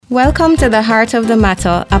Welcome to The Heart of the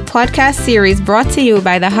Matter, a podcast series brought to you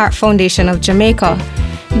by the Heart Foundation of Jamaica.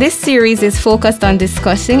 This series is focused on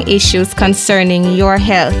discussing issues concerning your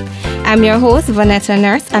health. I'm your host, Vonetta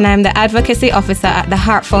Nurse, and I'm the Advocacy Officer at the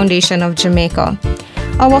Heart Foundation of Jamaica.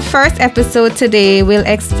 Our first episode today will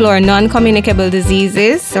explore non-communicable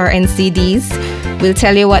diseases, or NCDs. We'll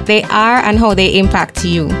tell you what they are and how they impact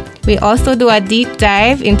you. We also do a deep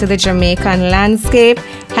dive into the Jamaican landscape,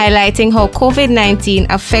 highlighting how COVID-19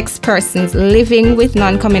 affects persons living with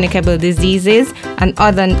non-communicable diseases and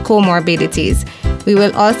other comorbidities. We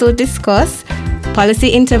will also discuss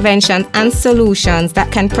policy interventions and solutions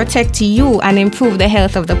that can protect you and improve the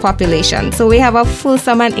health of the population. So we have a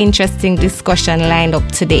fulsome and interesting discussion lined up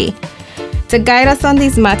today. To guide us on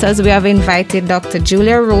these matters, we have invited Dr.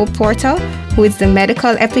 Julia Rowe Porter, who is the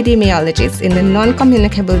medical epidemiologist in the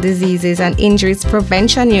Non-Communicable Diseases and Injuries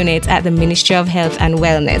Prevention Unit at the Ministry of Health and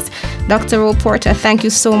Wellness. Dr. Rowe Porter, thank you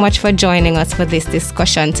so much for joining us for this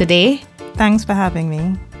discussion today. Thanks for having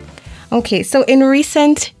me. Okay, so in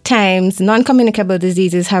recent times, non-communicable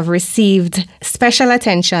diseases have received special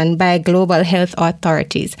attention by global health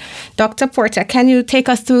authorities. Dr. Porter, can you take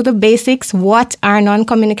us through the basics? What are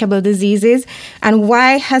non-communicable diseases and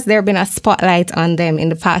why has there been a spotlight on them in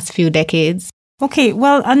the past few decades? Okay,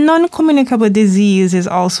 well, a non-communicable disease is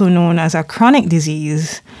also known as a chronic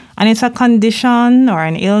disease, and it's a condition or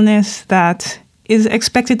an illness that is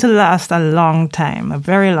expected to last a long time, a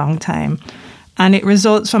very long time. And it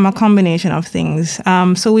results from a combination of things.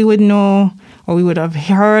 So we would know, or we would have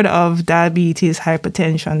heard of diabetes,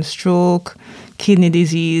 hypertension, stroke, kidney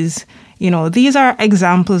disease. These are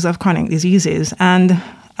examples of chronic diseases. And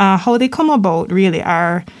how they come about really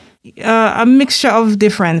are a mixture of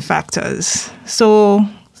different factors. So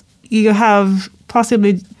you have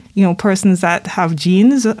possibly, persons that have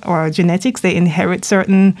genes or genetics. They inherit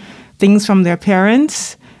certain things from their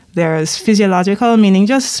parents. There's physiological, meaning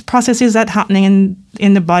just processes that happening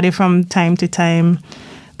in the body from time to time.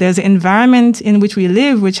 There's the environment in which we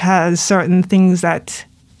live, which has certain things that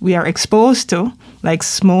we are exposed to, like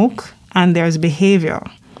smoke, and there's behavior.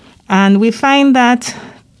 And we find that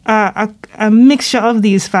a mixture of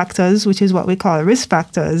these factors, which is what we call risk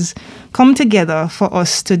factors, come together for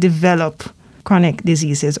us to develop chronic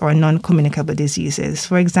diseases or non-communicable diseases.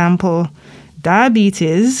 For example,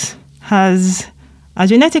 diabetes has a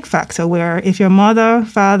genetic factor where if your mother,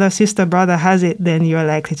 father, sister, brother has it, then you're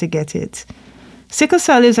likely to get it. Sickle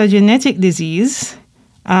cell is a genetic disease.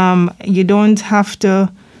 You don't have to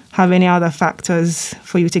have any other factors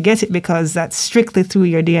for you to get it because that's strictly through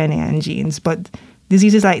your DNA and genes. But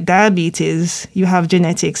diseases like diabetes, you have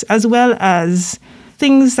genetics as well as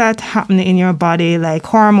things that happen in your body like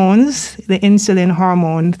hormones, the insulin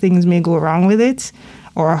hormone, things may go wrong with it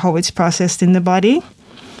or how it's processed in the body.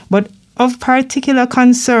 But of particular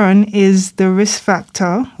concern is the risk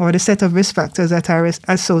factor or the set of risk factors that are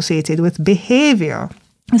associated with behavior.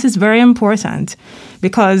 This is very important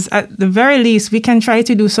because at the very least, we can try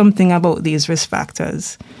to do something about these risk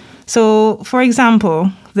factors. So, for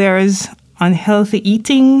example, there is unhealthy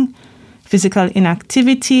eating, physical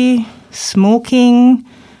inactivity, smoking,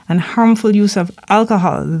 and harmful use of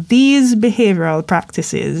alcohol. These behavioral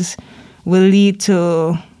practices will lead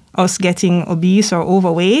to us getting obese or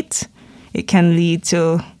overweight. It can lead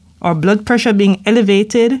to our blood pressure being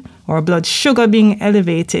elevated or blood sugar being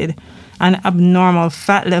elevated and abnormal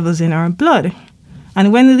fat levels in our blood.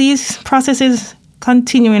 And when these processes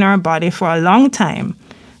continue in our body for a long time,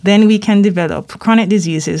 then we can develop chronic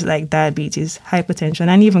diseases like diabetes, hypertension,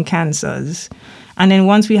 and even cancers. And then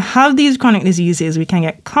once we have these chronic diseases, we can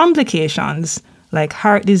get complications like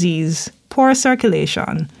heart disease, poor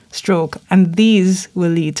circulation, stroke, and these will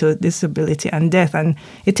lead to disability and death. And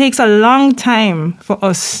it takes a long time for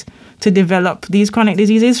us to develop these chronic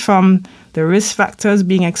diseases from the risk factors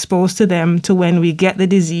being exposed to them to when we get the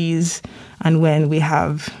disease and when we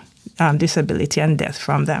have disability and death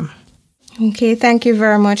from them. Okay, thank you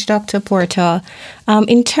very much, Dr. Porter.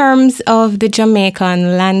 In terms of the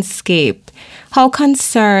Jamaican landscape, how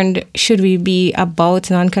concerned should we be about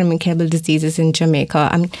non-communicable diseases in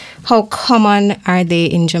Jamaica? How common are they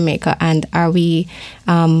in Jamaica? And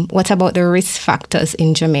what about the risk factors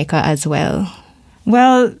in Jamaica as well?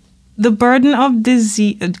 Well, the burden of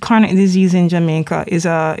chronic disease in Jamaica is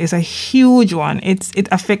a huge one. It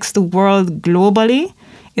affects the world globally.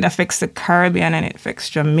 It affects the Caribbean and it affects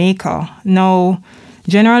Jamaica. Now,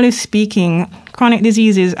 generally speaking, chronic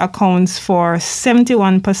diseases accounts for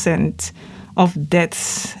 71% of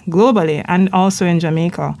deaths globally and also in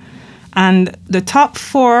Jamaica. And the top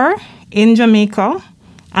 4 in Jamaica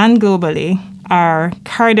and globally are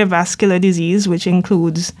cardiovascular disease, which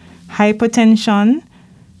includes hypertension,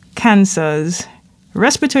 cancers,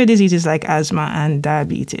 respiratory diseases like asthma and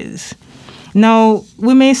diabetes. Now,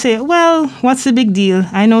 we may say, well, what's the big deal?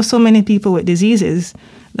 I know so many people with diseases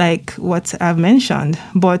like what I've mentioned,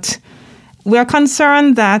 but we are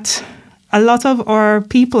concerned that a lot of our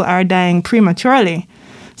people are dying prematurely.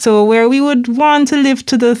 So where we would want to live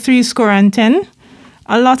to the 70,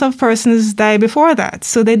 a lot of persons die before that.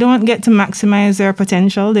 So they don't get to maximize their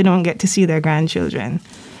potential. They don't get to see their grandchildren.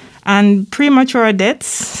 And premature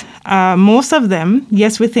deaths, most of them,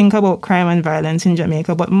 yes, we think about crime and violence in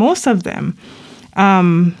Jamaica, but most of them,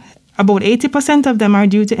 about 80% of them are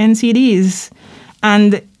due to NCDs.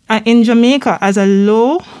 And in Jamaica, as a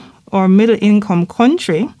low or middle income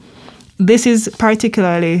country, this is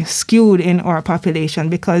particularly skewed in our population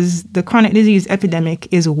because the chronic disease epidemic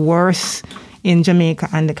is worse in Jamaica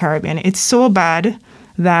and the Caribbean. It's so bad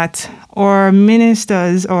that our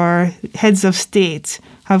ministers or heads of state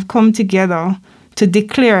have come together to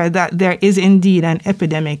declare that there is indeed an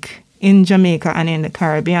epidemic in Jamaica and in the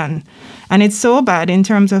Caribbean. And it's so bad in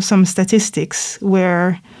terms of some statistics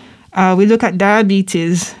where we look at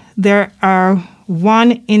diabetes, there are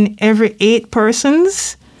 1 in every 8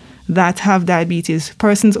 persons that have diabetes.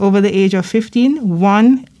 Persons over the age of 15,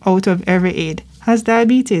 1 out of every 8 has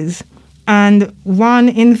diabetes. And 1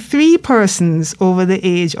 in 3 persons over the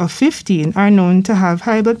age of 15 are known to have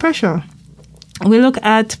high blood pressure. We look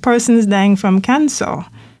at persons dying from cancer.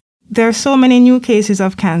 There are so many new cases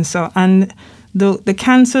of cancer, and the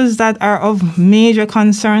cancers that are of major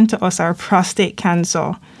concern to us are prostate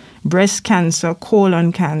cancer, breast cancer,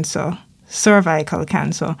 colon cancer, cervical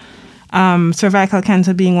cancer. Cervical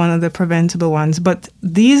cancer being one of the preventable ones. But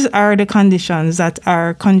these are the conditions that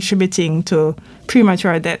are contributing to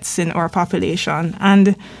premature deaths in our population.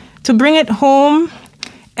 And to bring it home,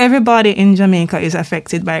 everybody in Jamaica is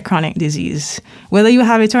affected by chronic disease. Whether you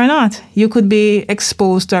have it or not, you could be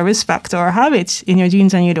exposed to a risk factor or have it in your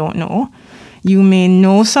genes and you don't know. You may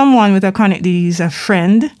know someone with a chronic disease, a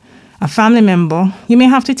friend, a family member. You may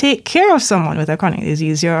have to take care of someone with a chronic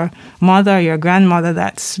disease, your mother, your grandmother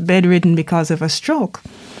that's bedridden because of a stroke.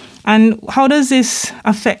 And how does this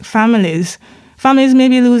affect families? Families may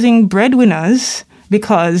be losing breadwinners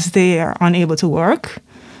because they are unable to work.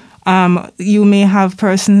 You may have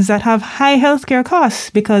persons that have high healthcare costs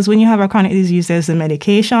because when you have a chronic disease, there's the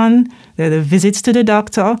medication, there are the visits to the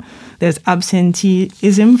doctor, there's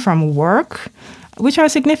absenteeism from work, which are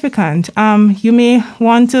significant. You may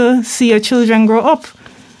want to see your children grow up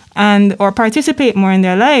or participate more in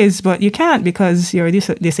their lives, but you can't because you're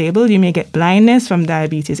disabled. You may get blindness from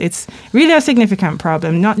diabetes. It's really a significant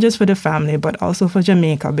problem, not just for the family, but also for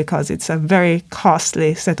Jamaica because it's a very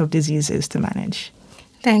costly set of diseases to manage.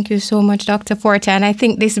 Thank you so much, Dr. Porter. And I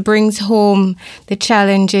think this brings home the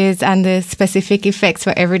challenges and the specific effects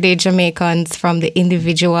for everyday Jamaicans from the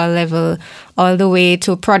individual level all the way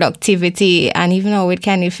to productivity and even how it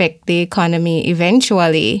can affect the economy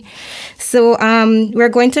eventually. So we're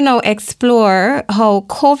going to now explore how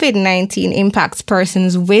COVID-19 impacts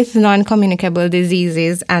persons with non-communicable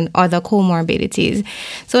diseases and other comorbidities.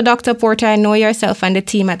 So Dr. Porter, I know yourself and the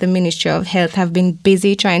team at the Ministry of Health have been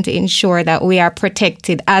busy trying to ensure that we are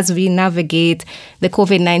protected as we navigate the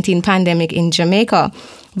COVID-19 pandemic in Jamaica.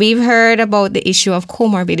 We've heard about the issue of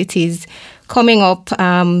comorbidities coming up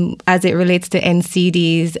as it relates to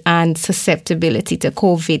NCDs and susceptibility to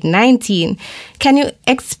COVID-19. Can you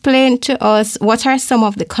explain to us what are some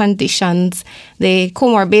of the conditions, the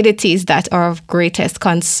comorbidities that are of greatest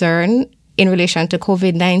concern in relation to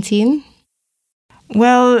COVID-19?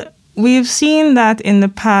 Well, we've seen that in the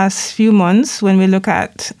past few months when we look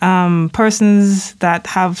at persons that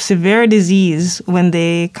have severe disease when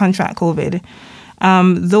they contract COVID.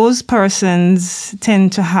 Those persons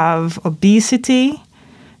tend to have obesity,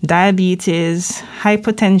 diabetes,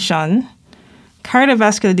 hypertension,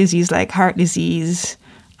 cardiovascular disease like heart disease,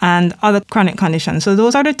 and other chronic conditions. So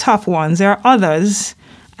those are the top ones. There are others,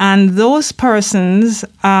 and those persons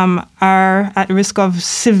are at risk of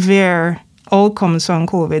severe outcomes from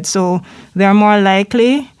COVID. So they're more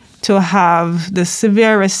likely to have the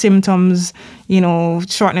severest symptoms,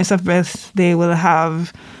 shortness of breath. They will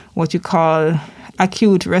have what you call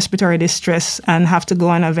acute respiratory distress and have to go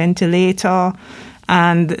on a ventilator,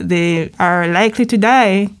 and they are likely to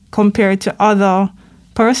die compared to other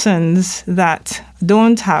persons that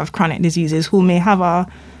don't have chronic diseases who may have a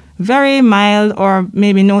very mild or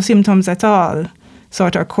maybe no symptoms at all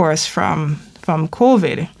sort of course from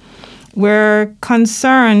COVID. We're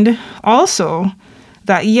concerned also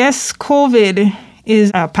that yes, COVID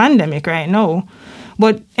is a pandemic right now,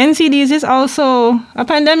 but NCDs is also a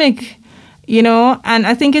pandemic. And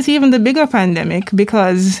I think it's even the bigger pandemic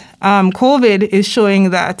because COVID is showing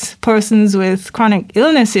that persons with chronic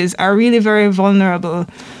illnesses are really very vulnerable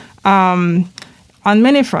on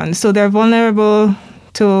many fronts. So they're vulnerable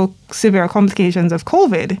to severe complications of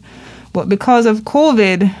COVID. But because of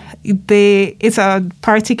COVID, it's a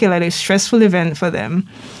particularly stressful event for them.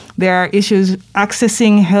 There are issues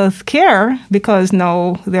accessing health care because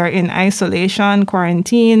now they're in isolation,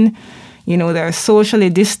 quarantine. They're socially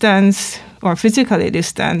distanced or physically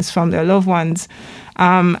distanced from their loved ones.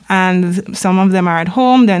 And some of them are at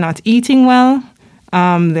home. They're not eating well.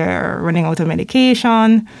 They're running out of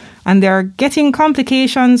medication. And they're getting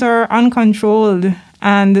complications or uncontrolled.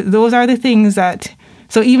 And those are the things that...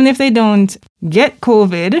 So even if they don't get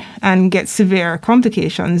COVID and get severe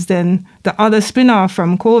complications, then the other spin-off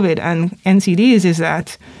from COVID and NCDs is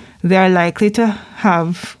that they're likely to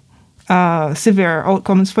have severe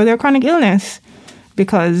outcomes for their chronic illness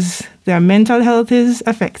because their mental health is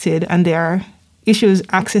affected and there are issues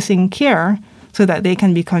accessing care so that they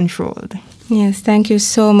can be controlled. Yes, thank you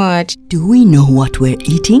so much. Do we know what we're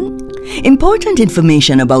eating? Important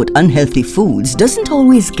information about unhealthy foods doesn't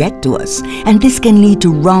always get to us, and this can lead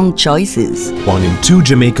to wrong choices. 1 in 2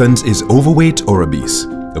 Jamaicans is overweight or obese.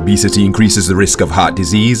 Obesity increases the risk of heart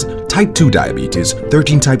disease, type 2 diabetes,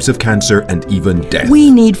 13 types of cancer, and even death. We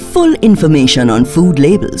need full information on food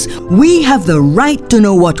labels. We have the right to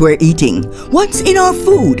know what we're eating. What's in our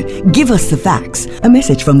food? Give us the facts. A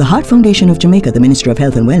message from the Heart Foundation of Jamaica, the Ministry of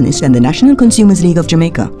Health and Wellness, and the National Consumers League of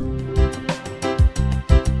Jamaica.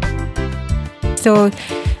 So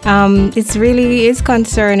it really is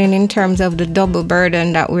concerning in terms of the double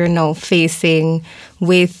burden that we're now facing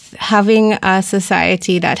with having a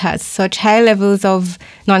society that has such high levels of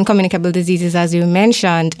non-communicable diseases, as you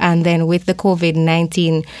mentioned, and then with the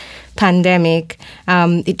COVID-19 pandemic,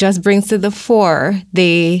 it just brings to the fore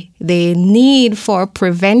the need for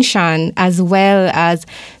prevention as well as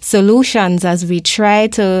solutions as we try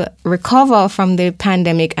to recover from the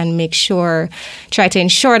pandemic and try to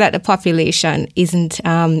ensure that the population isn't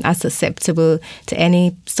as susceptible to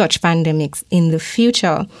any such pandemics in the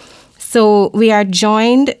future. So we are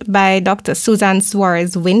joined by Dr. Suzanne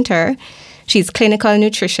Soares-Wynter. She's clinical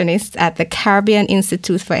nutritionist at the Caribbean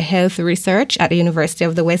Institute for Health Research at the University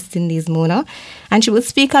of the West Indies, Mona. And she will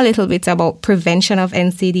speak a little bit about prevention of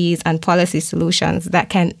NCDs and policy solutions that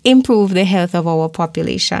can improve the health of our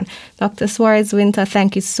population. Dr. Soares-Wynter,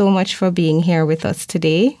 thank you so much for being here with us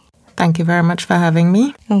today. Thank you very much for having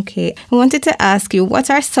me. Okay. I wanted to ask you, what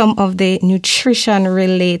are some of the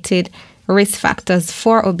nutrition-related risk factors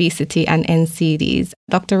for obesity and NCDs?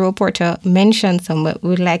 Dr. Rowe Porter mentioned some, but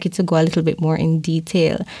we'd like you to go a little bit more in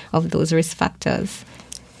detail of those risk factors.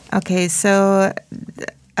 Okay, so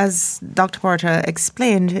as Dr. Porter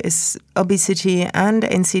explained, obesity and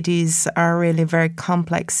NCDs are really very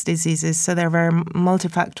complex diseases, so they're very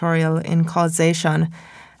multifactorial in causation.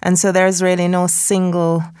 And so there's really no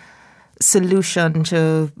single solution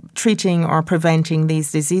to treating or preventing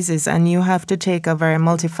these diseases, and you have to take a very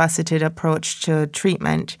multifaceted approach to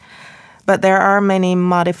treatment. But there are many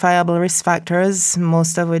modifiable risk factors,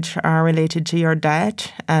 most of which are related to your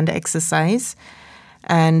diet and exercise.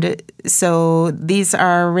 And so these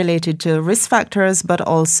are related to risk factors, but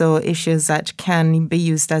also issues that can be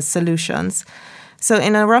used as solutions. So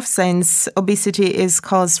in a rough sense, obesity is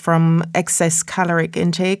caused from excess caloric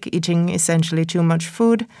intake, eating essentially too much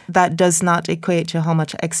food. That does not equate to how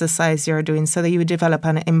much exercise you're doing, so that you develop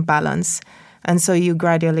an imbalance. And so you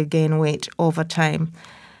gradually gain weight over time.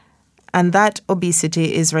 And that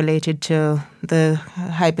obesity is related to the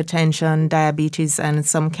hypertension, diabetes, and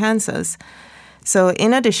some cancers. So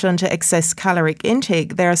in addition to excess caloric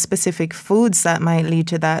intake, there are specific foods that might lead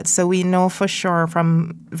to that. So we know for sure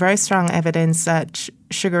from very strong evidence that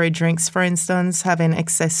sugary drinks, for instance, having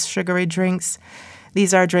excess sugary drinks,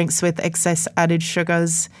 these are drinks with excess added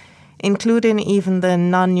sugars, including even the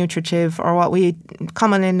non-nutritive or what we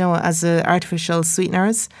commonly know as the artificial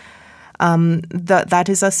sweeteners, that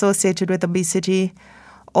is associated with obesity.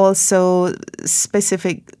 Also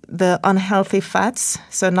the unhealthy fats,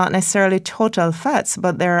 so not necessarily total fats,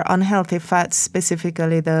 but there are unhealthy fats,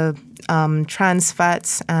 specifically the trans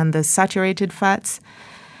fats and the saturated fats.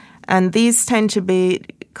 And these tend to be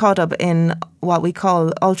caught up in what we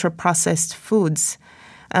call ultra-processed foods.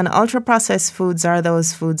 And ultra-processed foods are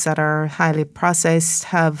those foods that are highly processed,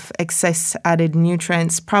 have excess added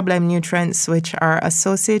nutrients, problem nutrients, which are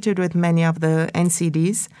associated with many of the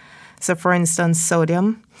NCDs. So, for instance,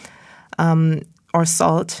 sodium or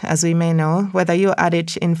salt, as we may know, whether you add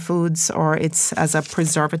it in foods or it's as a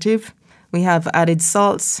preservative. We have added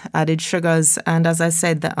salts, added sugars, and as I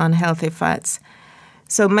said, the unhealthy fats.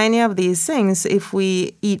 So many of these things, if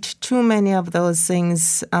we eat too many of those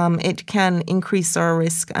things, it can increase our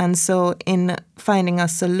risk. And so in finding a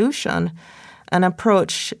solution, an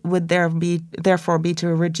approach would therefore be to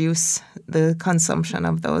reduce the consumption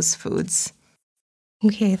of those foods.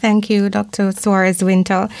 Okay, thank you, Dr.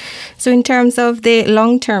 Soares-Wynter. So in terms of the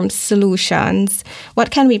long-term solutions,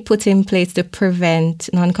 what can we put in place to prevent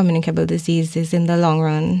non-communicable diseases in the long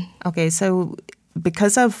run? Okay, so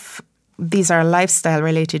because of these are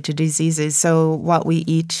lifestyle-related to diseases, so what we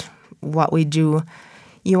eat, what we do,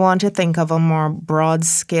 you want to think of a more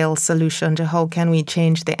broad-scale solution to how can we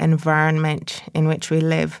change the environment in which we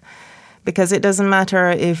live. Because it doesn't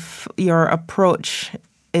matter if your approach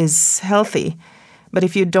is healthy, but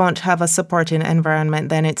if you don't have a supporting environment,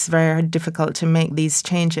 then it's very difficult to make these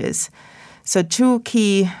changes. So 2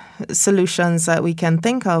 key solutions that we can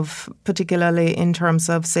think of, particularly in terms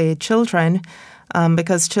of, say, children,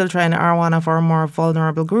 because children are one of our more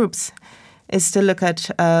vulnerable groups, is to look at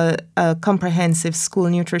a comprehensive school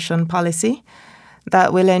nutrition policy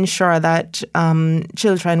that will ensure that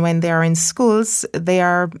children, when they are in schools, they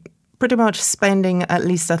are pretty much spending at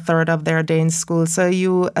least a third of their day in school. So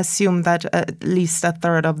you assume that at least a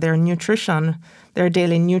third of their nutrition, their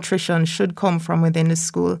daily nutrition, should come from within the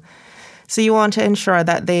school. So you want to ensure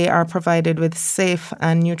that they are provided with safe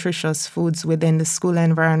and nutritious foods within the school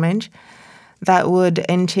environment. That would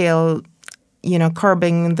entail,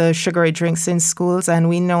 curbing the sugary drinks in schools. And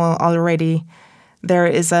we know already there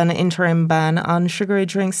is an interim ban on sugary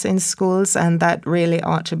drinks in schools, and that really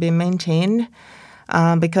ought to be maintained.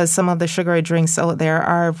 Because some of the sugary drinks out there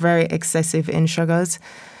are very excessive in sugars.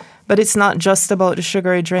 But it's not just about the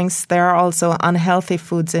sugary drinks. There are also unhealthy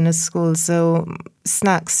foods in the school. So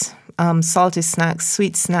snacks, salty snacks,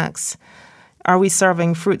 sweet snacks. Are we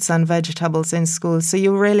serving fruits and vegetables in school? So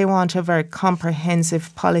you really want a very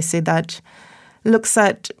comprehensive policy that looks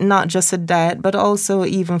at not just a diet, but also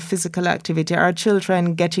even physical activity. Are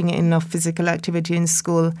children getting enough physical activity in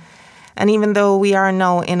school? And even though we are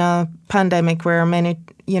now in a pandemic where many,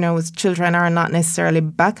 children are not necessarily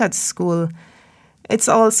back at school, it's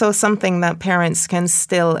also something that parents can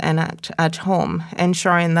still enact at home,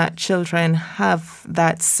 ensuring that children have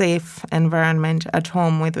that safe environment at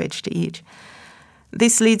home with which to eat.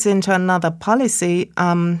 This leads into another policy,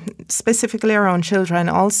 specifically around children,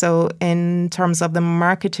 also in terms of the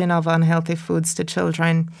marketing of unhealthy foods to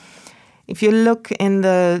children. If you look in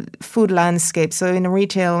the food landscape, so in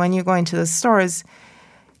retail, when you go into the stores,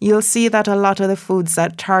 you'll see that a lot of the foods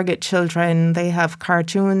that target children, they have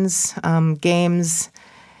cartoons, games.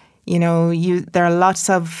 There are lots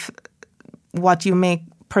of what you may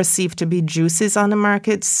perceive to be juices on the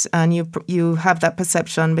markets, and you have that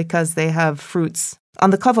perception because they have fruits on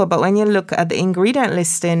the cover. But when you look at the ingredient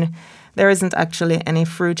listing, there isn't actually any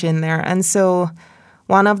fruit in there. And so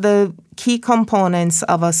one of the key components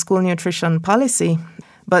of a school nutrition policy,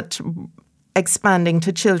 but expanding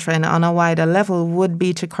to children on a wider level, would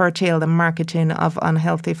be to curtail the marketing of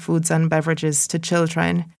unhealthy foods and beverages to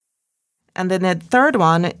children. And then the third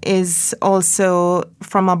one is also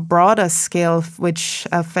from a broader scale, which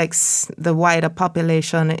affects the wider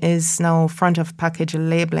population, is now front of package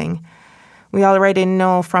labeling. We already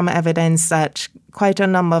know from evidence that quite a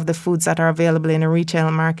number of the foods that are available in a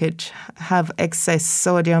retail market have excess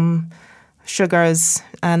sodium, sugars,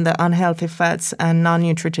 and the unhealthy fats and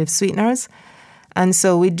non-nutritive sweeteners. And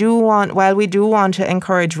so while we do want to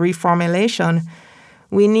encourage reformulation,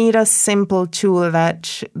 we need a simple tool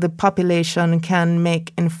that the population can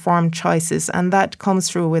make informed choices, and that comes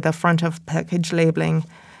through with a front of package labeling,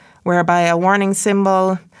 whereby a warning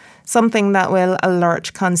symbol, something that will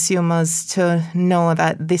alert consumers to know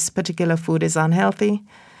that this particular food is unhealthy.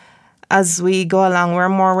 As we go along, we're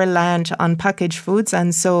more reliant on packaged foods,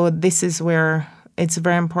 and so this is where it's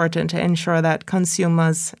very important to ensure that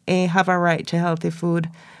consumers, have a right to healthy food,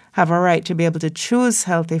 have a right to be able to choose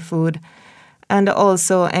healthy food, and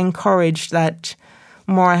also encourage that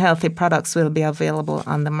more healthy products will be available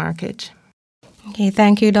on the market. Okay,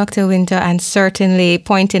 thank you, Dr. Wynter, and certainly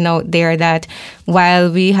pointing out there that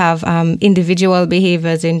while we have individual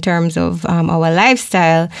behaviors in terms of our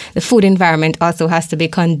lifestyle, the food environment also has to be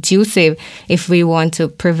conducive if we want to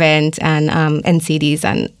prevent NCDs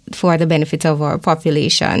and for the benefit of our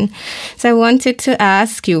population. So I wanted to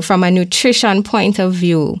ask you, from a nutrition point of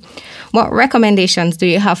view, what recommendations do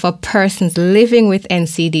you have for persons living with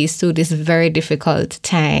NCDs through this very difficult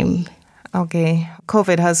time? Okay,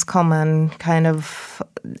 COVID has come and kind of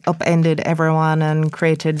upended everyone and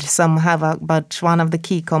created some havoc, but one of the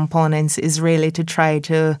key components is really to try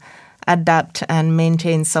to adapt and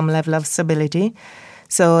maintain some level of stability.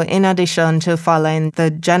 So in addition to following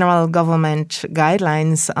the general government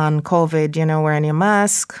guidelines on COVID, wearing your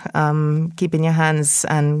mask, keeping your hands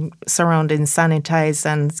and surroundings sanitized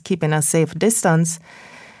and keeping a safe distance,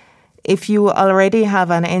 if you already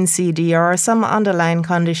have an NCD or some underlying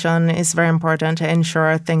condition, it's very important to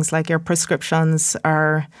ensure things like your prescriptions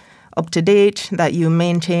are up to date, that you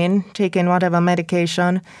maintain taking whatever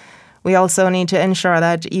medication. We also need to ensure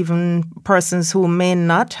that even persons who may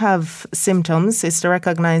not have symptoms is to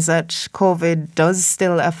recognize that COVID does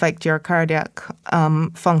still affect your cardiac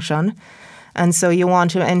function. And so you want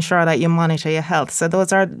to ensure that you monitor your health. So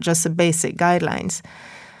those are just the basic guidelines.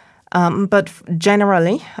 But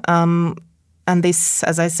generally, and this,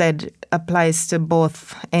 as I said, applies to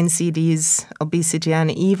both NCDs, obesity, and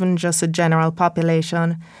even just a general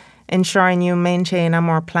population, ensuring you maintain a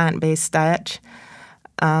more plant-based diet,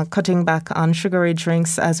 cutting back on sugary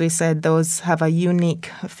drinks. As we said, those have a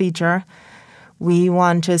unique feature. We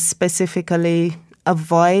want to specifically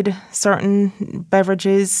avoid certain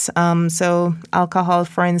beverages, so alcohol,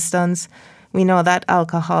 for instance. We know that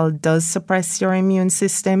alcohol does suppress your immune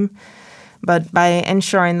system, but by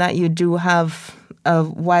ensuring that you do have a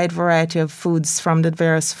wide variety of foods from the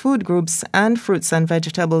various food groups and fruits and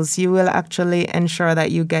vegetables, you will actually ensure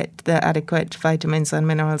that you get the adequate vitamins and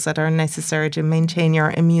minerals that are necessary to maintain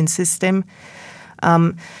your immune system.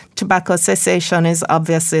 Tobacco cessation is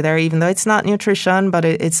obviously there, even though it's not nutrition, but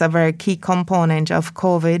it's a very key component of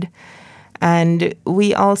COVID. And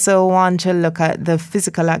we also want to look at the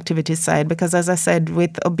physical activity side because, as I said,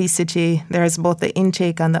 with obesity, there's both the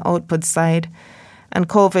intake and the output side. And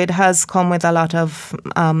COVID has come with a lot of,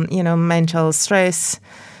 mental stress.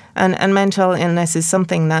 And mental illness is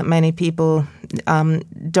something that many people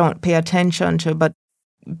don't pay attention to. But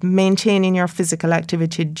maintaining your physical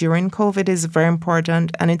activity during COVID is very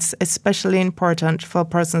important. And it's especially important for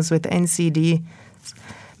persons with NCD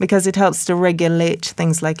because it helps to regulate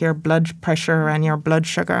things like your blood pressure and your blood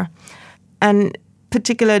sugar. And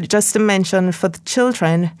particularly, just to mention for the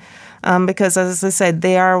children, because as I said,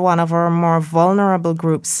 they are one of our more vulnerable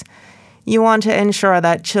groups, you want to ensure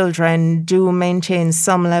that children do maintain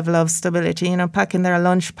some level of stability, packing their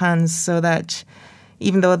lunch pans so that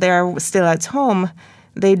even though they're still at home,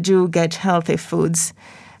 they do get healthy foods.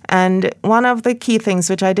 And one of the key things,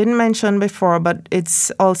 which I didn't mention before, but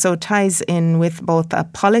it's also ties in with both a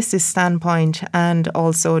policy standpoint and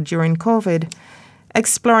also during COVID,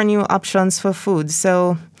 explore new options for food.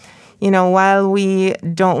 So, while we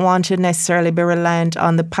don't want to necessarily be reliant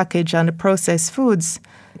on the packaged and the processed foods,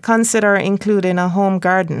 consider including a home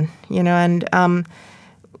garden, and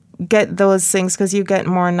get those things because you get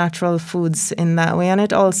more natural foods in that way. And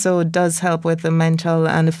it also does help with the mental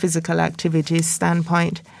and the physical activity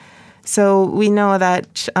standpoint. So we know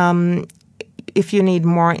that if you need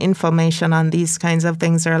more information on these kinds of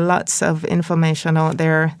things, there are lots of information out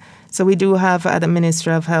there. So we do have at the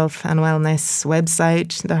Ministry of Health and Wellness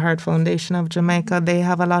website, the Heart Foundation of Jamaica, they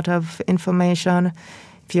have a lot of information.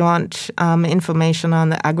 If you want information on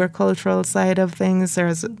the agricultural side of things,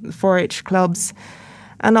 there's 4-H clubs.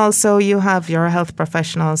 And also you have your health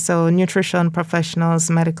professionals, so nutrition professionals,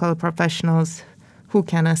 medical professionals who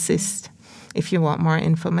can assist if you want more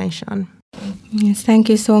information. Yes, thank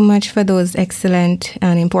you so much for those excellent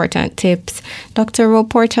and important tips. Dr. Rowe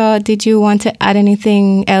Porter, did you want to add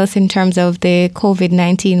anything else in terms of the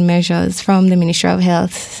COVID-19 measures from the Ministry of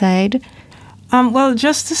Health side? Well,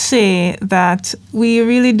 just to say that we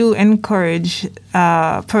really do encourage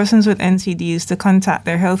persons with NCDs to contact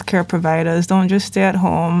their healthcare providers. Don't just stay at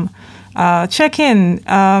home. Check in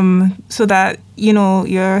so that,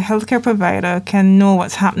 your healthcare provider can know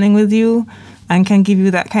what's happening with you and can give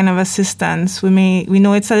you that kind of assistance. We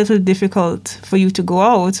know it's a little difficult for you to go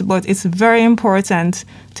out, but it's very important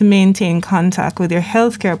to maintain contact with your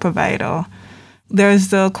healthcare provider. There's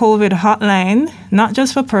the COVID hotline, not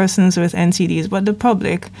just for persons with NCDs, but the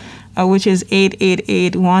public, which is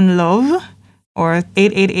 888-1-LOVE or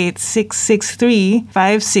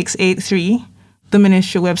 888-663-5683. The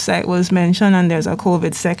ministry website was mentioned, and there's a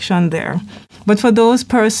COVID section there. But for those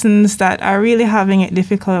persons that are really having it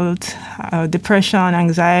difficult, depression,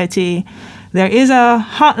 anxiety, there is a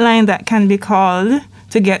hotline that can be called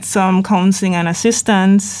to get some counseling and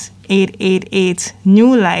assistance,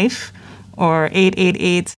 888-NEW-LIFE or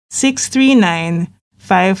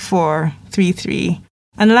 888-639-5433.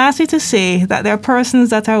 And lastly, to say that there are persons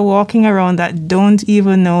that are walking around that don't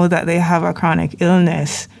even know that they have a chronic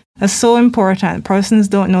illness. That's so important. Persons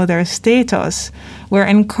don't know their status. We're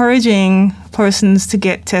encouraging persons to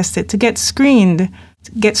get tested, to get screened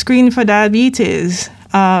for diabetes,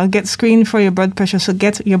 get screened for your blood pressure. So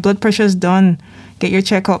get your blood pressures done, get your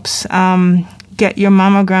checkups, get your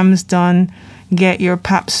mammograms done, get your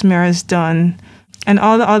pap smears done, and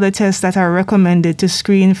all the other tests that are recommended to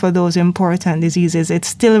screen for those important diseases. It's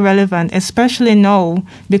still relevant, especially now,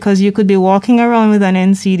 because you could be walking around with an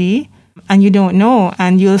NCD and you don't know,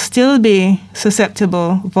 and you'll still be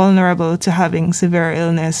susceptible, vulnerable to having severe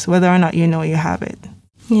illness, whether or not you know you have it.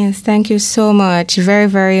 Yes, thank you so much. Very,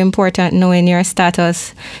 very important knowing your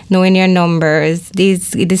status, knowing your numbers.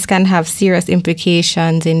 This can have serious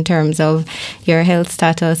implications in terms of your health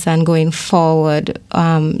status and going forward,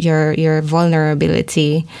 your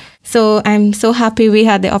vulnerability. So I'm so happy we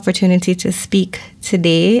had the opportunity to speak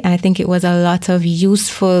today. I think it was a lot of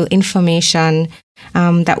useful information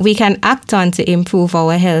that we can act on to improve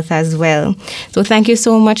our health as well. So thank you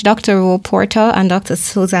so much, Dr. Rowe Porter and Dr.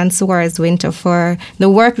 Suzanne Soares-Wynter, for the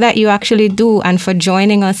work that you actually do and for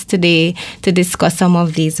joining us today to discuss some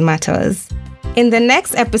of these matters. In the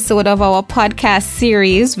next episode of our podcast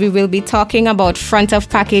series, we will be talking about front of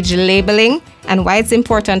package labeling and why it's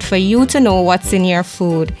important for you to know what's in your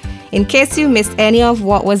food. In case you missed any of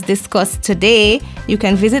what was discussed today, you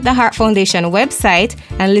can visit the Heart Foundation website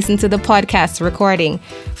and listen to the podcast recording.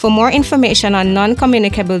 For more information on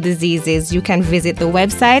non-communicable diseases, you can visit the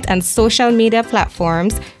website and social media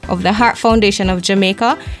platforms of the Heart Foundation of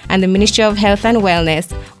Jamaica and the Ministry of Health and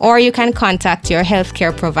Wellness, or you can contact your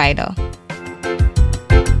healthcare provider.